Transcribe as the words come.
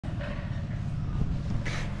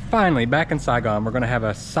Finally, back in Saigon. We're gonna have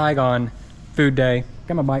a Saigon food day.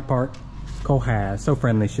 Got my bike parked. Cô Hà, so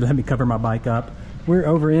friendly. She let me cover my bike up. We're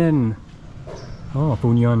over in,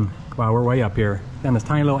 pungent. Wow, we're way up here. Down this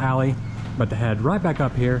tiny little alley. But to head right back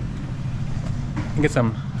up here and get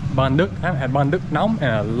some Bánh Đức. I haven't had Bánh Đức nóng in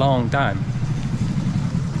a long time.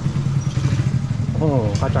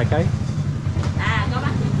 Pha trái cây. Có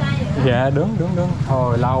bánh trái cây. Dạ, đúng.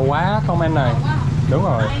 Thôi, lâu quá không ăn này. Đúng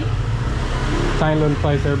rồi. Silent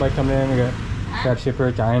place, everybody come in and get grab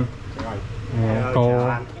shipper chạy anh.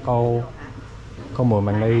 Cô mùa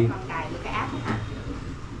màng ly.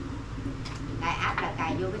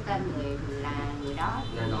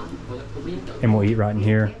 And we'll eat right in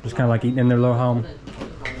here. Just kind of like eating in their little home.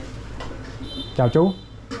 Chào chú.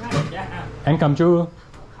 Ăn cơm chưa?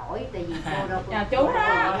 Chào chú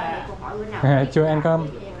đó. Chưa ăn cơm.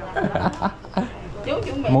 Chú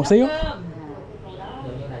chuẩn bị một xíu.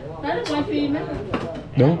 Đó, quay phim đó.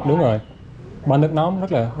 Đúng rồi. Bánh Đức nóng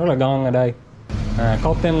rất là ngon ở đây.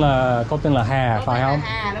 Có tên là Hà phải không?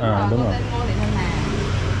 Đúng rồi.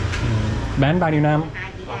 Bán bao nhiêu năm?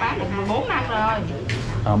 Bán được 14 năm rồi.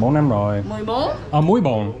 4 năm rồi. 14. Muối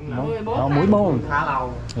bồn. Muối bồn. Khá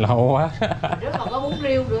lâu. Lâu quá. Trước còn có bún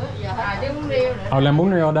riêu nữa, giờ chứ bún riêu nữa. Làm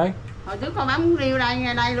bún riêu ở đây. Hồi trước con bán bún riêu đây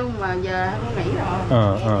ngay đây luôn mà giờ không nghỉ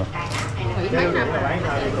rồi. Nghỉ mấy năm rồi.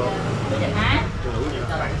 Hả?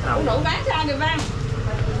 Không đủ bán sao được bán.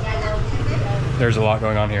 There's a lot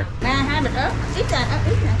going on here. Nè, 2 bịch ớt, ít nè.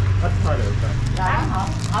 Ít thôi được rồi. Đó,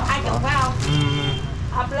 hộp 20 phải không?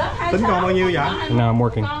 Hộp lớn 20. Tính con bao nhiêu vậy? Now I'm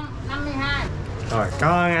working. Con 52. Rồi,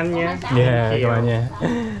 cảm ơn anh nha. Yeah, go on, yeah.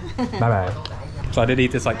 Bye bye. So I did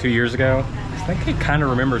eat this like 2 years ago. I think he kind of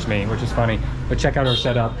remembers me, which is funny. But check out her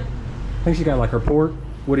setup. I think she got like her pork,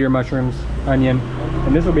 wood ear mushrooms, onion,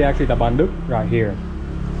 and this will be actually the Bánh Đức right here.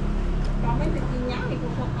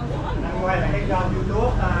 Quay lại cái kênh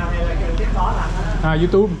YouTube hay là cái tiếp đó là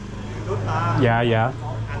YouTube. YouTube Dạ. anh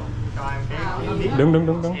cho em cái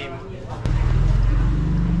Đúng.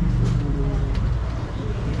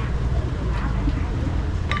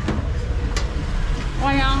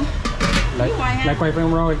 Quay không? Lại quay phải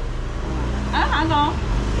không rồi? Hả con?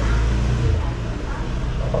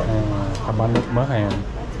 Bánh Đúc mỡ hàng.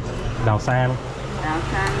 Đào san.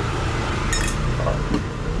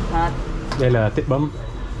 Thịt. Đây là thịt băm.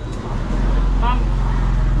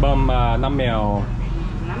 Băm 5 mèo.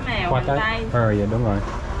 5 mèo Qua tay. Dạ đúng rồi.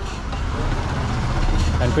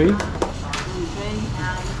 Ăn phí.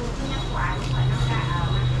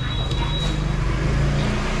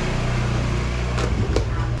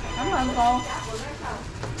 Cảm ơn cô.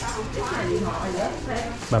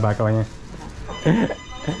 Bye bye các bạn nha.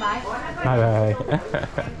 Bye.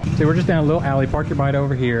 So we're just down a little alley. Park your bike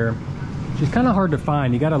over here. She's kind of hard to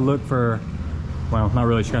find. You gotta look for, well, not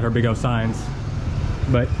really. She got her big old signs.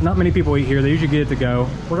 But not many people eat here. They usually get it to go.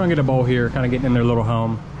 We're gonna get a bowl here, kind of getting in their little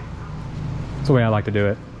home. That's the way I like to do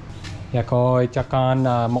it. Dạ coi cho con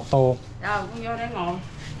một tô. Rồi, con vô đây ngồi.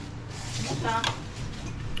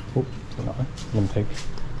 Let me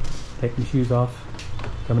take the shoes off.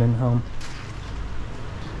 Coming in home.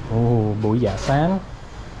 Bụi dạ sáng.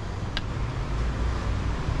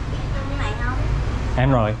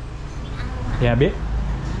 Ăn rồi. Dạ biết.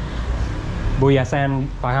 Bụi dạ san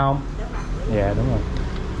phải không? Dạ đúng rồi.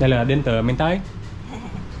 Đây là đến từ miền Tây.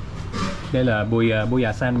 Đây là bụi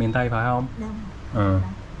dạ san miền Tây phải không? Đúng.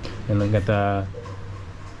 Nên là người ta.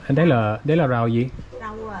 Đấy là rau gì?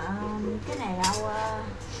 Rau cái này rau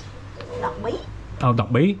đọt bí.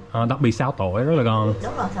 Đọt bí. Đọt bí xáo tỏi rất là ngon.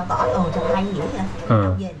 Đúng rồi, xáo tỏi trời hay dữ vậy.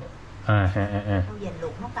 Rau dền. Rau dền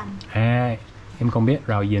luộc nấu canh. Em không biết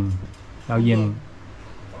rau dền. Rau dền.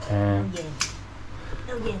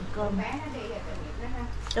 Rau dền cơm.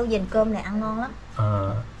 Rau dền cơm này ăn ngon lắm.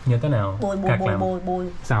 Như thế nào? Bùi.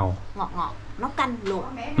 Xào. Ngọt. Nấu canh luộc.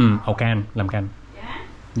 Can, làm canh.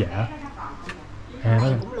 Dạ.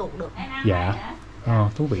 Này cũng luộc được. Dạ.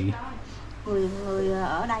 Thú vị. Người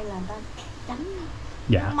ở đây là người ta chấm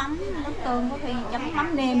dạ. mắm, nước tương, có khi chấm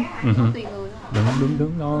mắm nêm. Tùy người.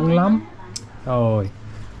 Đúng, ngon lắm. Rồi.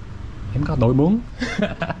 Em có đội bún.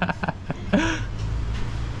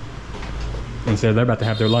 And so they're about to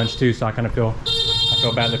have their lunch too, so I kind of feel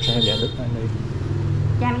bad they're trying to get it.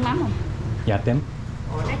 Cha nước mắm không? Dạ tím.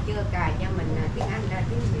 Ủa nó chưa cài cho mình tiếng Anh ra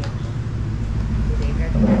tiếng Việt.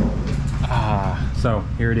 So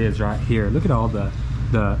here it is right here. Look at all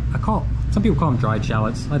some people call them dried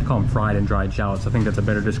shallots. I like to call them fried and dried shallots. I think that's a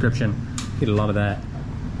better description. Get a lot of that.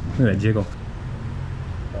 Look at that jiggle.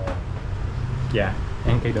 Yeah,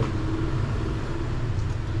 and cây đậu.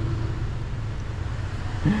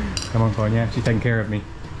 Come on, Konya. She's taking care of me.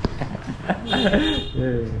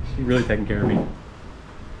 Yeah, she's really taking care of me.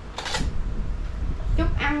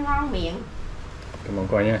 chúc ăn ngon miệng. Cảm ơn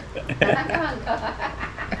cô nha. Cảm ơn cô.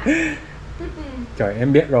 Trời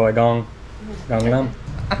em biết rồi, ngon lắm.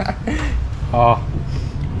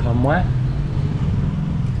 Thơm quá.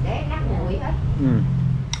 Để nát nguội hết.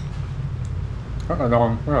 Rất là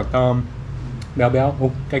ngon, rất là thơm, béo,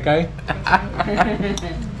 cay.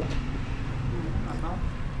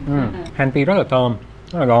 Hanti rất là thơm,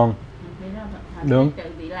 rất là ngon. Đúng.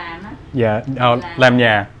 Dạ, làm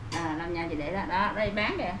nhà. Làm nhà thì để là đó, đây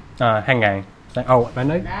bán kìa. 2.000. Bán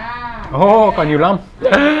đấy. Còn nhiều lắm.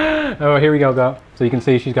 Here we go. So you can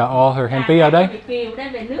see she's got all her hanti ở đây.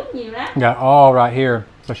 Về nước nhiều lắm. Got all right here.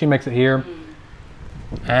 So she makes it here.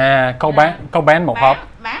 Câu bán một hộp.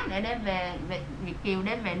 Bán để đem về Việt kiều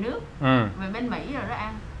đem về nước. Về bên Mỹ rồi đó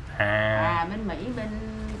ăn. Bên Mỹ, bên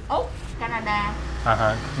Úc, Canada.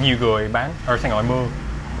 Nhiều người bán ở Sài Gòn mua.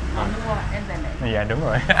 Đem về Mỹ. Dạ đúng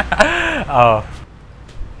rồi.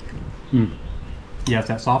 Yes,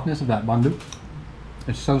 that softness of that Bánh Đức.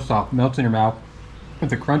 It's so soft, melts in your mouth. With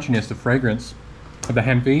the crunchiness, the fragrance of the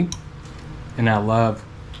hanfi. And I love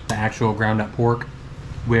the actual ground up pork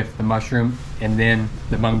with the mushroom and then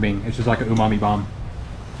the mung bean. It's just like an umami bomb.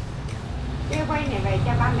 Cái quay này về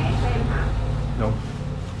cho ba mẹ xem hả? Đúng.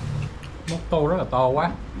 Một tô rất là to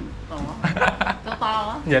quá. To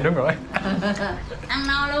á? Dạ đúng rồi. Ăn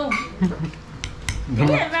no luôn. Đúng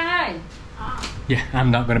rồi. Văn ơi. Yeah,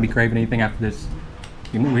 I'm not going to be craving anything after this.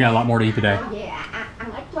 We got a lot more to eat today.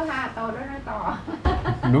 Ăn ít quá ha, tô đó nó to.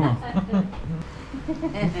 Đúng không?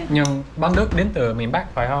 Nhưng Bánh Đức đến từ miền Bắc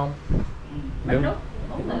phải không? Bánh Đúc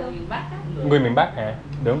món từ miền Bắc á. Người miền Bắc hả?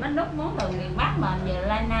 Đúng. Bánh Đúc món từ miền Bắc mà giờ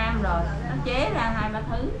lai Nam rồi, nó chế ra 2-3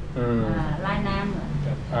 thứ. Lai Nam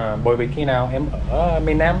rồi. Bởi vì khi nào em ở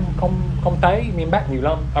miền Nam không thấy miền Bắc nhiều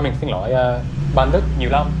lắm. Mình xin lỗi, Bánh Đức nhiều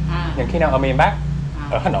lắm. Nhưng khi nào ở miền Bắc,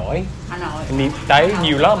 ở Hà Nội em thấy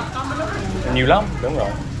nhiều lắm. Nhiều lắm, đúng rồi.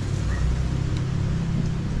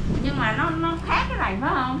 Nhưng mà nó khác cái này phải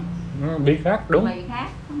không? Đi khác, đúng. Mì khác,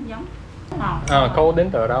 không giống. Ngọt. Cô đến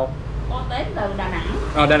từ đâu? Cô đến từ Đà Nẵng.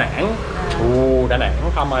 Đà Nẵng. Đà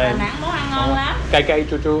Nẵng không em. Đà Nẵng món ăn ngon lắm. Cay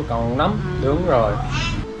chua còn nấm. Đúng rồi.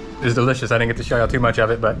 It's delicious. I didn't get to show y'all too much of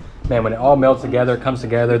it, but man, when it all melts together, comes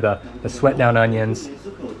together, the sweat down onions,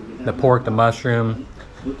 the pork, the mushroom,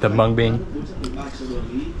 the mung bean.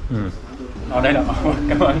 Đây là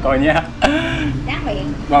cảm ơn cô nha. Đáng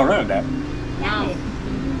miệng. Ngon, rất là đẹp. Ngon.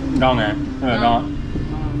 Ngon à? Rất là ngon.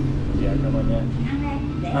 Dạ, cảm ơn nha.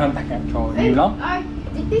 Ăn tất cả trời nhiều lắm. Ơi,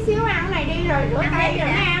 tí xíu ăn cái này đi rồi rửa tay rồi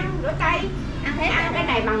mới ăn, rửa tay. Ăn cái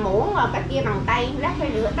này bằng muỗng rồi cái kia bằng tay, lát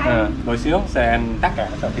phải rửa tay. Đôi xíu sẽ ăn tất cả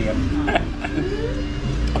sau tiên.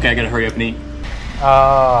 Okay, I gotta hurry up and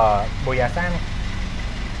eat. Bùi dạ xanh.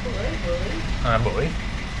 Bưởi.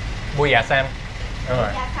 Bùi dạ xanh. Đúng rồi.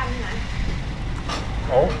 Da xanh hả?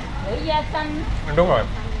 Bưởi da xanh. Đúng rồi.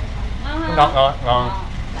 Ngon.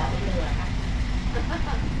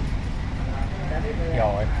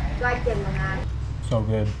 Rồi. So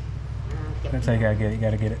good. Let's say gotta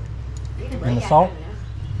get it. And the salt.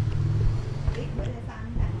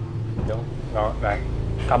 Đúng, ngon, đây.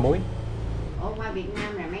 Cá muối. Qua Việt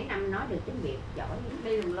Nam là mấy năm nói được tiếng Việt giỏi,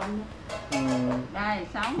 đi đường lông. Đây,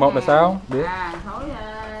 6 1 là 6, biết. Thối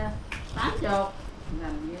 80.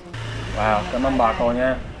 Wow, cảm ơn bà cô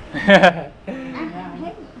nha.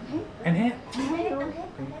 Ăn hết.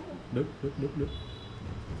 Được.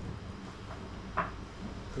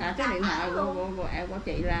 Cái điện thoại của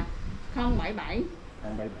chị là 077.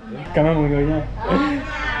 Cảm ơn mọi người nha.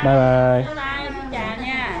 Bye bye. Chào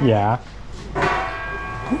nha. Dạ.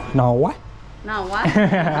 No quá.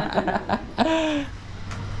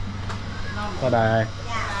 Bye bye.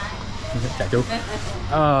 Chào chú.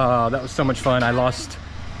 That was so much fun. I lost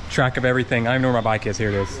track of everything. I don't know where my bike is.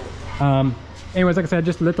 Here it is. Anyways, like I said,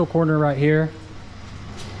 just a little corner right here.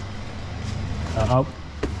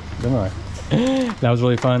 Đúng rồi. That was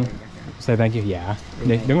really fun. Say thank you. Dạ.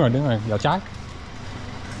 Đi, đúng rồi. Giỏ trái.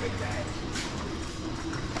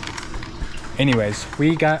 Anyways, we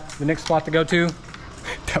got the next spot to go to.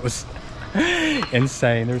 That was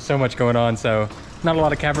insane. There was so much going on, so not a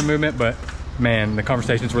lot of camera movement, but man, the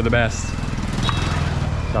conversations were the best.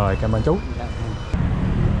 Rồi, cảm ơn chú.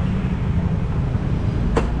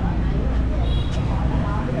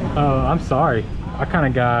 I'm sorry. I kind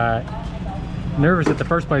of got nervous at the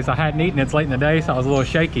first place. I hadn't eaten. It's late in the day, so I was a little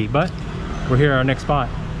shaky, but we're here at our next spot.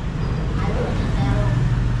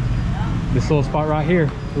 This little spot right here,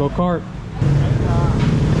 little cart.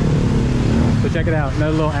 So check it out,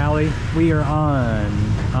 another little alley. We are on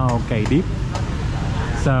Điệp.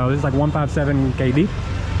 So this is like 157 Điệp.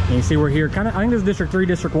 And you see we're here, I think this is District 3,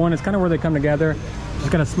 District 1. It's kind of where they come together.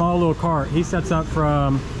 Just got a small little cart. He sets up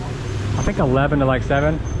from I think 11 to like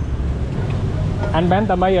 7. Anh bán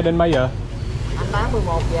tới mấy giờ đến mấy giờ? Anh bán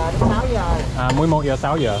 11 giờ đến 6 giờ. 11 giờ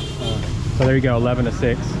 6 giờ. So there you go, 11 to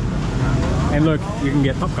 6. And look, you can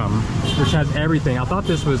get popcorn, which has everything. I thought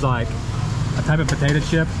this was like a type of potato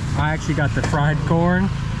chip. I actually got the fried corn.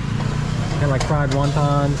 Got like fried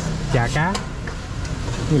wontons, chả cá.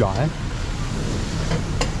 Nhiều loại.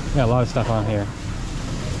 Got a lot of stuff on here.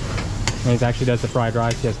 And he actually does the fried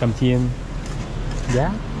rice. He has cơm chiên.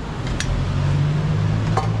 Yeah.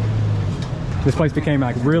 This place became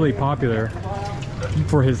like really popular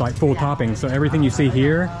for his like full toppings. So everything you see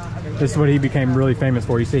here, this is what he became really famous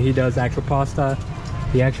for. You see he does actual pasta.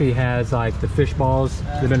 He actually has like the fish balls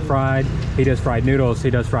that have been fried. He does fried noodles.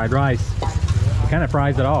 He does fried rice. Kind of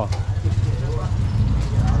fries it all.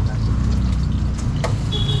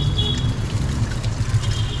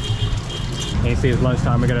 And you see it's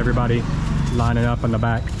lunchtime. We got everybody lining up in the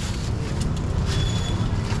back.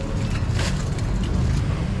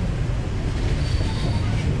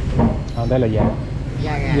 Oh, đây là dạ.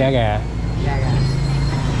 Da gà. Da gà. Da gà.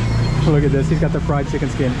 Look at this. He's got the fried chicken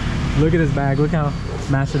skin. Look at his bag. Look how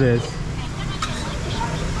massive it is.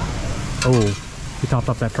 Oh, he topped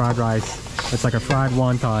up that fried rice. It's like a fried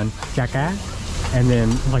wonton, chả cá, and then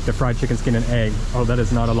like the fried chicken skin and egg. Oh, that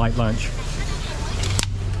is not a light lunch.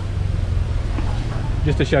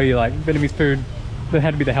 Just to show you, like Vietnamese food that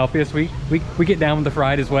had to be the healthiest. We get down with the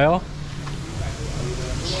fried as well.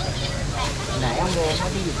 Nãy ông mua mấy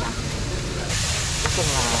cái gì vậy? Nói chung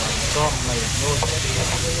là cơm mì luôn.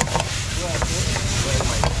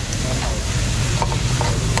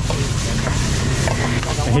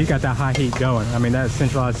 And he's got that high heat going. I mean, that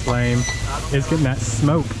centralized flame is getting that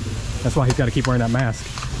smoke. That's why he's got to keep wearing that mask.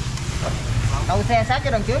 Đậu xe sát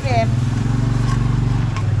cho đằng trước đi em.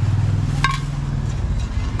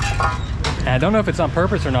 And I don't know if it's on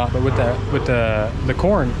purpose or not, but with the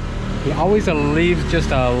corn, he always leaves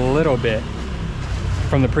just a little bit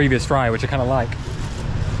from the previous fry, which I kind of like.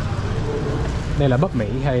 Đây là bắp Mỹ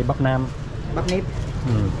hay bắp Nam? Bắp nếp.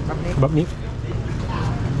 Bắp nếp. Bắp nếp.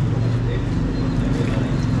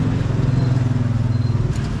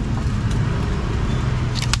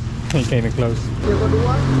 He came in close. Chưa có đũa.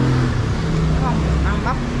 Không, ăn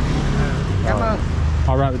bắp. Cảm ơn.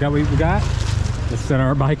 All right, we got what we got. Let's sit on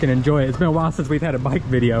our bike and enjoy it. It's been a while since we've had a bike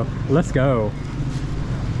video. Let's go.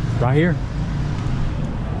 Right here.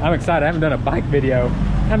 I'm excited. I haven't done a bike video.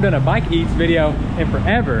 I haven't done a bike eats video in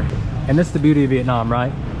forever. And this is the beauty of Vietnam,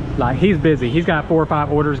 right? Like, he's busy. He's got 4 or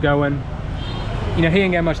 5 orders going. You know, he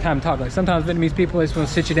ain't got much time to talk. Like, sometimes Vietnamese people, they just want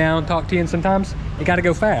to sit you down, talk to you, and sometimes you got to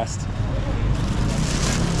go fast.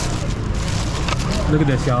 Look at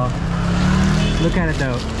this, y'all. Look at it,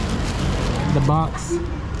 though. The box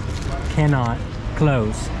cannot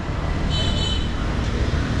close.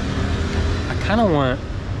 I kind of want,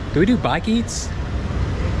 do we do bike eats?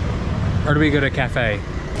 Or do we go to a cafe?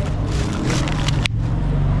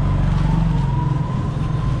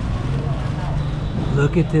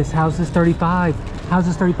 Look at this, how's this 35? How's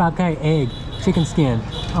this 35K? Egg, chicken skin.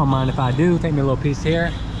 I don't mind if I do, take me a little piece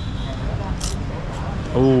here.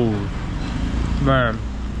 Oh, man.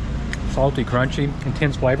 Salty, crunchy,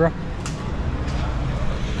 intense flavor.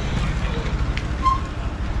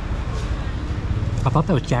 I thought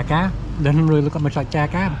that was chả cá. Doesn't really look much like chả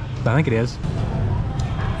cá, but I think it is.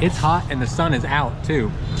 It's hot and the sun is out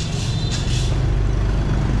too.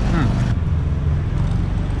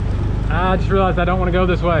 I just realized I don't want to go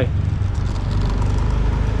this way.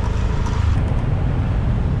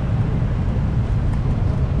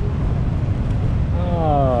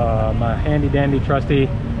 Oh, my handy dandy trusty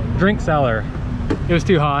drink cellar. It was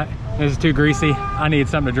too hot. It was too greasy. I need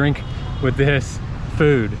something to drink with this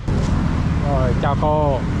food. Rồi, chào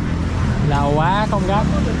cô. Là quá không gấp.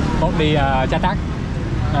 Một đi cha tắc.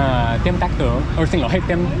 Tem tắc nữa. Ôi xin lỗi,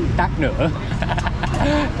 tem tắc nữa.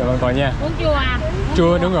 Cảm ơn cô nha. Uống chua à?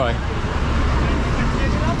 Chua, đúng rồi.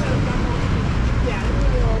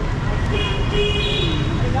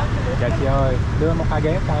 Dạ chị ơi, đưa một 2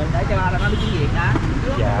 ghế coi. Để cho ba là nó tiếng Việt đã.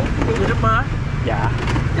 Dạ. Nước mỡ. Dạ.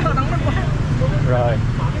 Nó nóng rất quá. Rồi.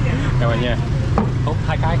 Cảm ơn nha. Úp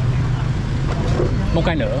 2 cái. Một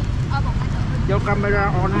cái nữa. Vô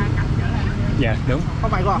camera on. Dạ, đúng.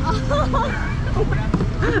 Không phải con.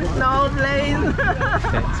 No please.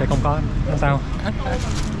 Sẽ không có. Không sao.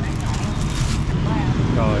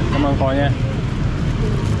 Rồi, cảm ơn cô nha.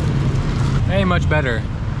 Ain't much better.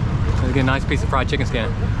 Let's get a nice piece of fried chicken skin.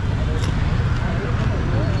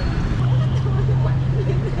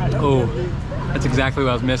 Oh, that's exactly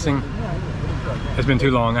what I was missing. It's been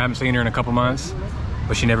too long. I haven't seen her in a couple months,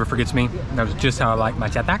 but she never forgets me. That was just how I like my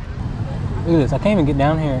chả tắc. Look at this. I can't even get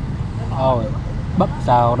down here. Oh, Bắp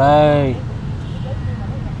xào đây.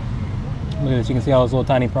 Look at this, you can see all those little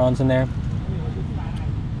tiny prawns in there.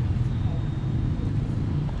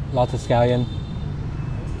 Lots of scallion.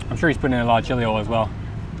 I'm sure he's putting in a lot of chili oil as well.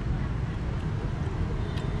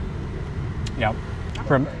 Yep.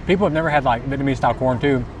 For people who've never had like Vietnamese style corn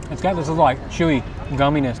too, it's got this little like chewy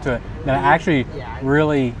gumminess to it that I actually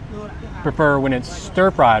really prefer when it's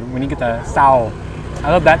stir fried, when you get the sao.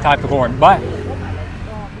 I love that type of corn, but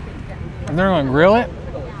if they're gonna grill it,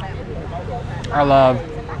 I love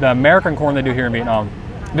the American corn they do here in Vietnam.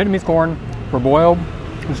 Vietnamese corn for boiled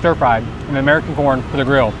and stir fried, and the American corn for the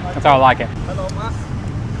grill. That's how I like it. Hello, Max.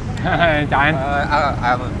 Anh.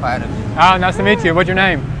 I'm a fan of you. Oh, nice to meet you. What's your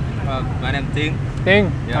name? My name is Trứng.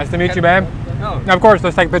 Ding. Yeah. Nice to meet you, babe. No. Of course,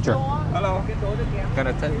 let's take a picture. Hello. Can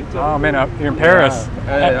I take a picture? Oh man, you're in Paris.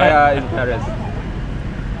 In Paris.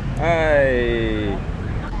 Hey.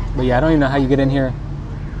 But yeah, I don't even know how you get in here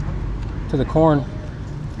to the corn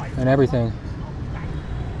and everything.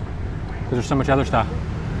 Because there's so much other stuff.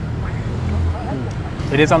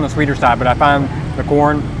 It is on the sweeter side, but I find the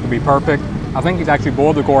corn to be perfect. I think he's actually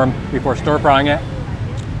boiled the corn before stir frying it.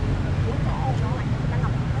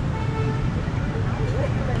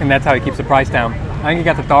 And that's how he keeps the price down. I think he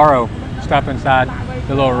got the taro stuff inside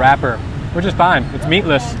the little wrapper, which is fine. It's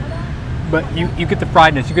meatless, but you get the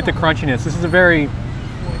friedness, you get the crunchiness. This is a very,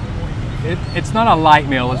 it's not a light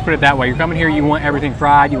meal, let's put it that way. You're coming here, you want everything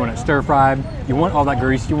fried, you want it stir fried, you want all that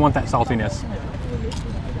grease, you want that saltiness.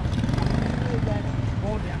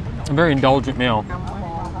 A very indulgent meal.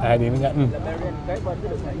 I haven't even gotten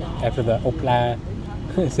after the opla,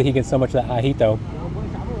 so he gets so much of that ajito.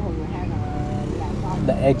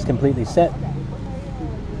 The egg's completely set.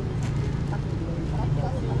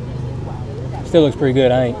 Still looks pretty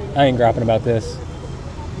good. I ain't griping about this.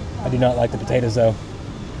 I do not like the potatoes though.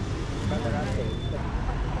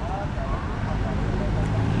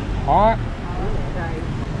 Alright.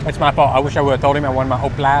 It's my fault. I wish I would have told him I wanted my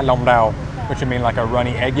opla long dao, which would mean like a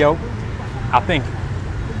runny egg yolk. I think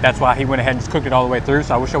that's why he went ahead and just cooked it all the way through,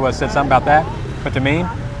 so I wish I would have said something about that. But to me,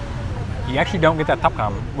 you actually don't get that top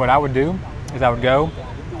com. What I would do is I would go,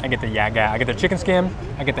 I get the yaga, I get the chicken skin,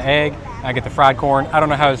 I get the egg, I get the fried corn. I don't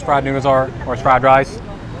know how his fried noodles are or his fried rice,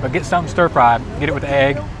 but get something stir fried, get it with the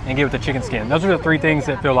egg, and get it with the chicken skin. Those are the three things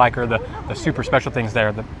that feel like are the super special things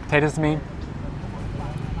there. The potatoes to me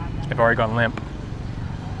have already gone limp.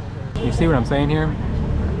 You see what I'm saying here?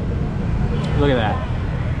 Look at that.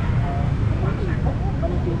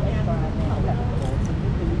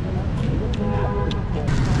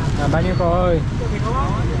 Bao nhiêu cô ơi?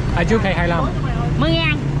 Trước hay 25.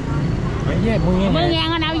 10.000. Yeah, 10.000.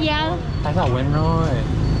 10.000 ở đâu giờ? Tại sao quên rồi?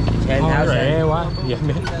 Thôi rẻ quá. Dạ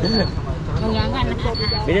biết. 10.000 anh.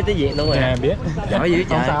 Biết tiếng Việt đúng rồi. Dạ biết. Giỏi dữ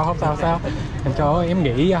trời. Không sao. Em cho em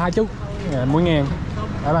nghĩ 2 chút. 10.000.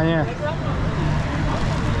 Bye bye nha.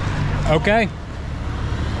 Okay.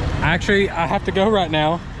 Actually, I have to go right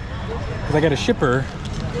now because I got a shipper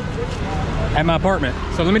at my apartment.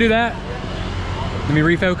 So let me do that. Let me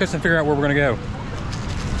refocus and figure out where we're gonna go.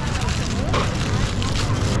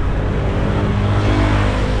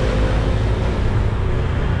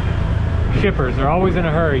 Shippers, they're always in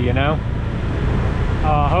a hurry, you know?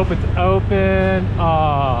 Hope it's open.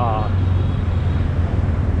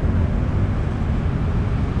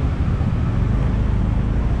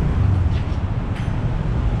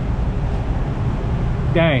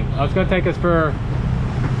 Dang, I was gonna take us for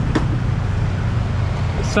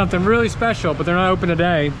something really special, but they're not open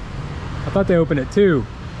today. I thought they opened at 2,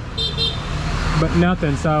 but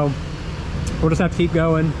nothing, so we'll just have to keep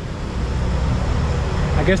going.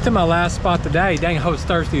 I guess to my last spot today. Dang, I was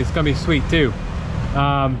thirsty. It's gonna be sweet too.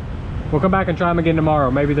 We'll come back and try them again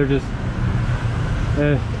tomorrow. Maybe they're just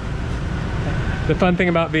the fun thing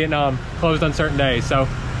about Vietnam, closed on certain days. So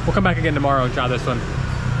we'll come back again tomorrow and try this one.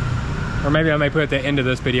 Or maybe I may put it at the end of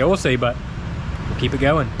this video. We'll see, but we'll keep it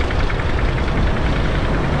going.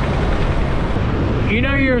 You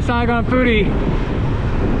know you're a Saigon foodie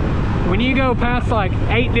when you go past like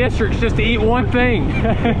 8 districts just to eat one thing.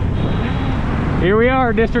 Here we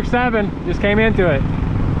are, District 7, just came into it.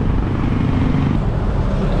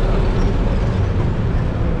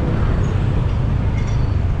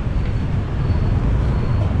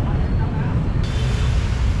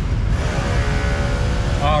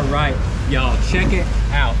 All right, y'all, check it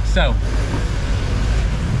out. So,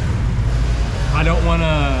 I don't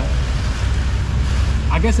wanna,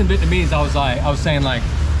 I guess in Vietnamese I was saying like,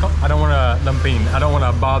 I don't want to lumping. I don't want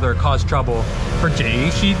to bother, cause trouble for G.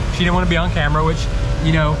 She didn't want to be on camera, which,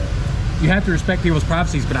 you know, you have to respect people's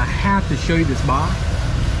privacies, but I have to show you this bar.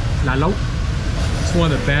 La Lốt. It's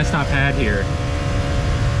one of the best I've had here.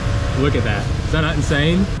 Look at that. Is that not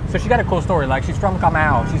insane? So she got a cool story. Like, she's from Cà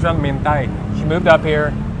Mau. She's from Miền Tây. She moved up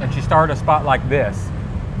here and she started a spot like this.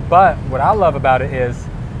 But what I love about it is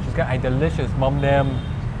she's got a delicious Mam Nem.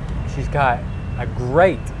 She's got a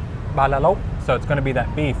great ba la lốt. So it's going to be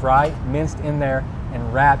that beef, right? Minced in there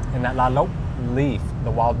and wrapped in that la lốt leaf, the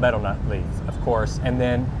wild betel nut leaf, of course. And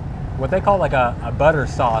then what they call like a butter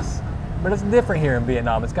sauce, but it's different here in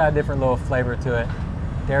Vietnam. It's got a different little flavor to it.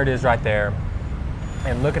 There it is right there.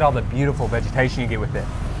 And look at all the beautiful vegetation you get with it.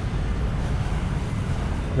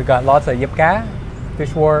 We got lots of yip cá,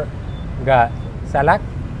 fish wort, we got salak,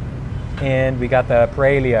 and we got the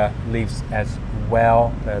paella leaves as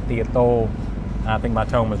well, the tieto. I think my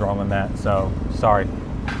tone was wrong on that, so sorry.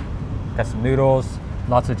 Got some noodles,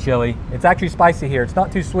 lots of chili. It's actually spicy here. It's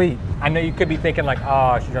not too sweet. I know you could be thinking like,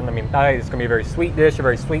 oh, she's from the Miền Tây. It's gonna be a very sweet dish, a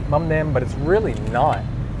very sweet Mam Nem, but it's really not.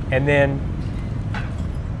 And then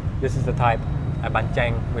this is the type of bánh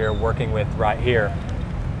chanh we're working with right here.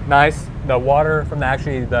 Nice. The water from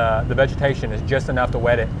the vegetation is just enough to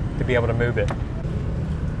wet it to be able to move it.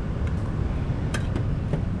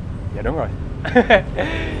 Dạ đúng rồi.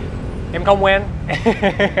 Em không quen.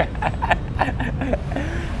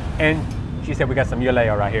 And she said we got some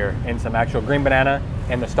yuleo right here and some actual green banana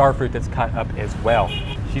and the star fruit that's cut up as well.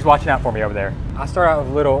 She's watching out for me over there. I start out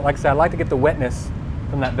with a little, like I said, I like to get the wetness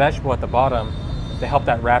from that vegetable at the bottom to help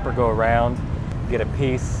that wrapper go around. Get a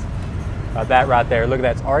piece of that right there. Look at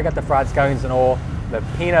that. It's already got the fried scallions and oil, the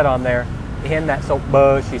peanut on there, and that soap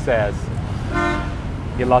buzz, she says.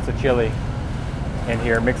 Get lots of chili in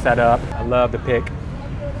here. Mix that up. I love to pick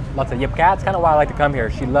lots of yip cá. It's kind of why I like to come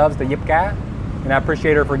here. She loves the yip cá, and I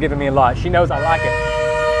appreciate her for giving me a lot. She knows I like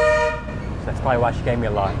it. So that's probably why she gave me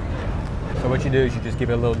a lot. So what you do is you just give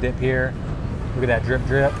it a little dip here. Look at that drip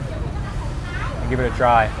drip. And give it a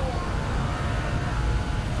try.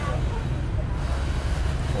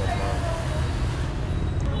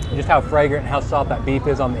 Just how fragrant and how soft that beef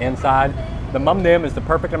is on the inside. The Mam Nem is the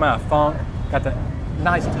perfect amount of funk. Got the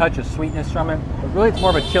nice touch of sweetness from it, but really it's more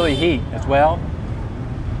of a chili heat as well.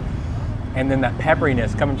 And then that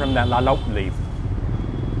pepperiness coming from that la lốt leaf.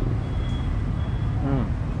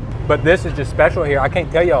 But this is just special here. I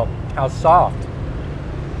can't tell y'all how soft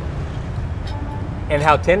and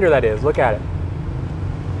how tender that is. Look at it.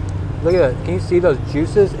 Look at it. Can you see those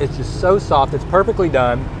juices? It's just so soft. It's perfectly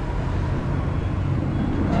done.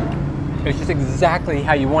 It's just exactly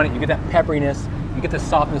how you want it. You get that pepperiness, you get the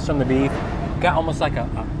softness from the beef. You got almost like an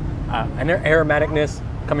aromaticness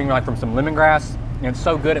coming like from some lemongrass. And it's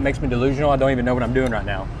so good, it makes me delusional. I don't even know what I'm doing right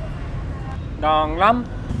now. Ngon lắm.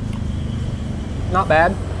 Not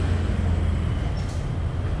bad.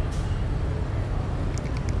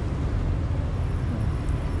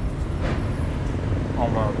 Oh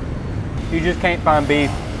man. You just can't find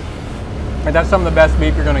beef. And that's some of the best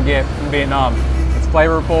beef you're gonna get in Vietnam. It's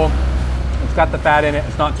flavorful. It's got the fat in it.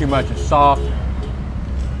 It's not too much. It's soft.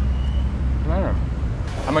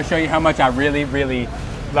 I'm gonna show you how much I really, really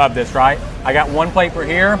love this, right? I got one plate for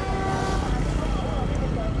here.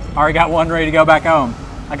 I already got one ready to go back home.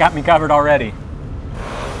 I got me covered already.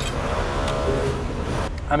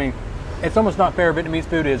 I mean, it's almost not fair. Vietnamese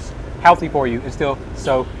food is healthy for you. It's still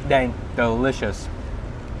so dang delicious.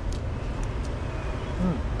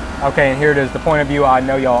 Okay, and here it is, the point of view I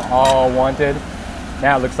know y'all all wanted.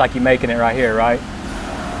 Now it looks like you're making it right here, right?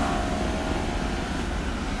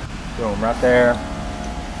 Boom, right there.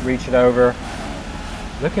 Reach it over.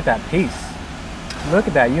 Look at that piece. Look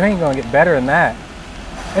at that. You ain't gonna get better than that.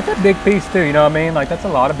 It's a big piece too, you know what I mean? Like, that's a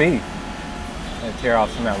lot of beef. Let's tear off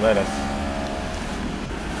some of that lettuce.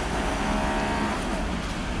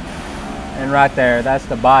 And right there, that's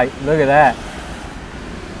the bite. Look at that.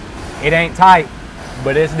 It ain't tight,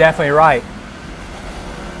 but it's definitely right.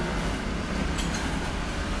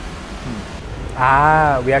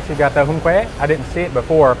 Ah, we actually got the hung quế. I didn't see it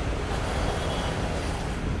before.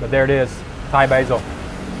 But there it is, Thai basil.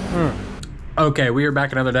 Okay, we are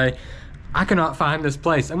back another day. I cannot find this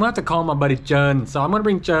place. I'm gonna have to call my buddy Chun. So I'm gonna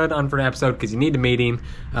bring Chun on for an episode because you need to meet him,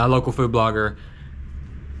 a local food blogger.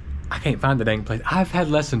 I can't find the dang place. I've had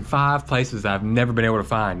less than 5 places that I've never been able to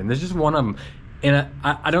find. And there's just one of them. And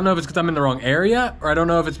I don't know if it's because I'm in the wrong area, or I don't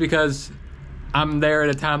know if it's because I'm there at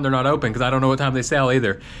a time they're not open, because I don't know what time they sell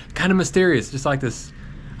either. Kind of mysterious, just like this.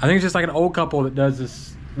 I think it's just like an old couple that does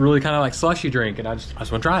this really kind of like slushy drink, and I just want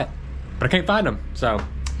to try it, but I can't find them. So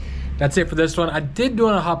that's it for this one. I did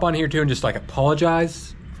want to hop on here too and just like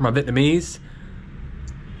apologize for my Vietnamese.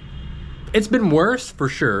 It's been worse for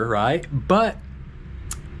sure, right? But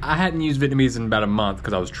I hadn't used Vietnamese in about a month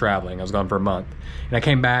because I was traveling. I was gone for a month, and I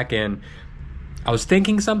came back and I was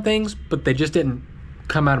thinking some things, but they just didn't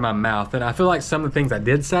come out of my mouth. And I feel like some of the things I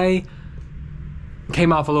did say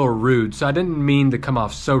came off a little rude. So I didn't mean to come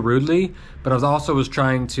off so rudely, but I was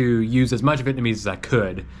trying to use as much Vietnamese as I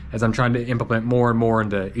could as I'm trying to implement more and more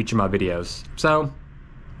into each of my videos. So,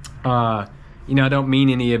 you know, I don't mean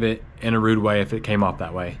any of it in a rude way if it came off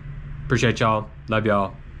that way. Appreciate y'all. Love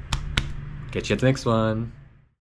y'all. Catch you at the next one.